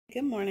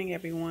Good morning,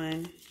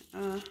 everyone.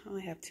 I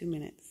only have 2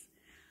 minutes.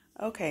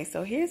 Okay,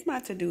 so here's my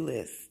to-do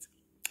list.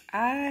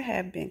 I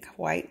have been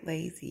quite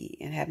lazy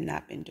and have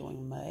not been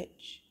doing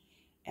much,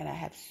 and I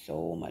have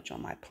so much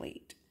on my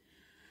plate.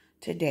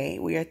 Today,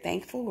 we are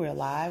thankful we're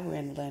alive. We're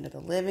in the land of the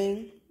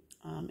living,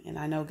 and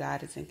I know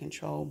God is in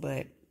control,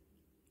 but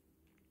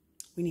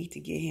we need to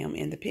get Him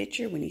in the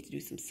picture. We need to do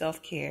some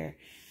self-care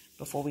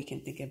before we can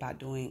think about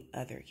doing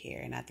other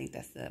care, and I think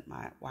that's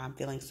why I'm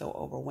feeling so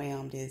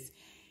overwhelmed is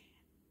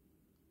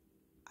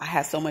I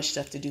have so much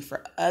stuff to do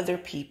for other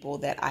people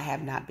that I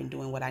have not been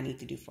doing what I need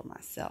to do for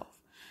myself.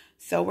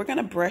 So we're going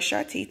to brush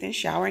our teeth and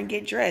shower and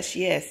get dressed.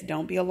 Yes,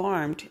 don't be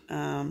alarmed.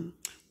 We're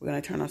going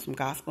to turn on some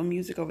gospel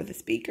music over the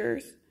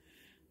speakers.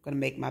 I'm going to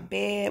make my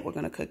bed. We're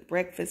going to cook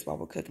breakfast. While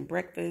we're cooking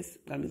breakfast,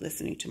 I'm going to be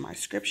listening to my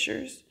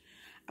scriptures.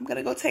 I'm going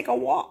to go take a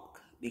walk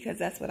because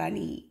that's what I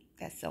need.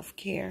 That's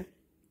self-care.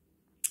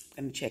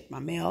 I'm going to check my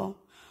mail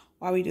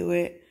while we do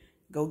it.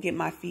 Go get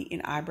my feet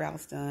and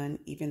eyebrows done,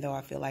 even though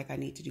I feel like I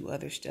need to do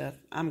other stuff.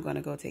 I'm going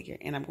to go take care,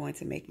 and I'm going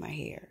to make my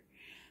hair.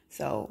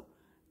 So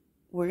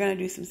we're going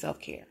to do some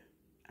self-care,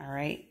 all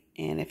right?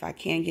 And if I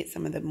can get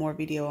some of the more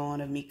video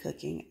on of me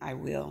cooking, I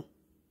will.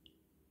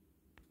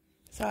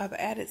 So I've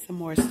added some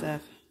more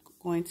stuff. I'm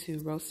going to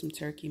roast some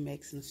turkey,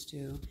 make some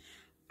stew.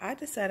 I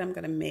decided I'm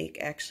going to make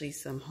actually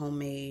some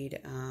homemade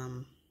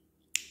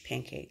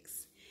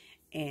pancakes.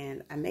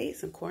 And I made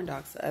some corn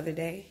dogs the other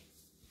day.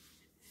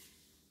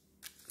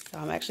 So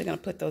I'm actually going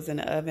to put those in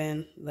the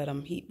oven, let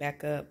them heat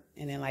back up,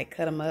 and then like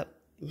cut them up,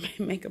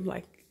 make them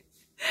like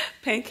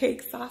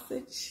pancake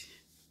sausage.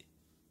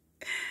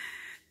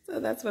 So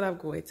that's what I'm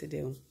going to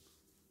do.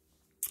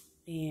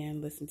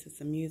 And listen to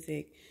some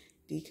music,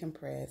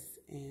 decompress,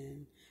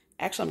 and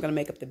actually I'm going to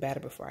make up the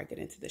batter before I get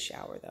into the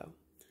shower though.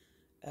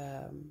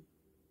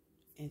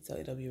 And so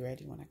it'll be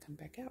ready when I come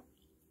back out.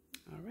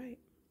 All right.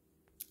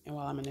 And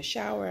while I'm in the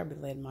shower, I'll be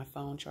letting my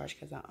phone charge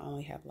because I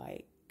only have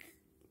like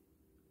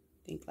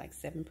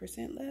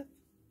 7% left.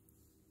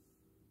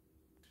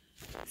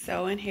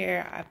 So in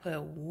here, I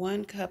put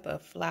 1 cup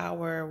of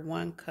flour,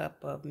 1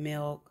 cup of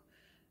milk,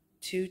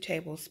 2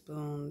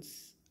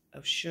 tablespoons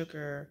of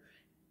sugar,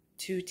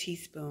 2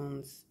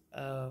 teaspoons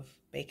of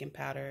baking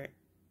powder,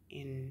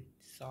 and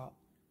salt.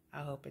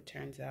 I hope it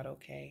turns out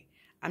okay.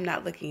 I'm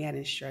not looking at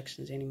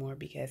instructions anymore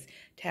because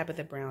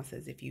Tabitha Brown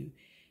says if you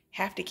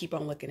have to keep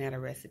on looking at a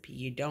recipe,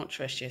 you don't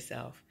trust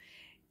yourself.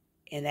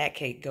 And that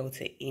can go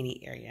to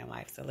any area in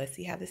life. So let's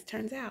see how this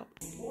turns out.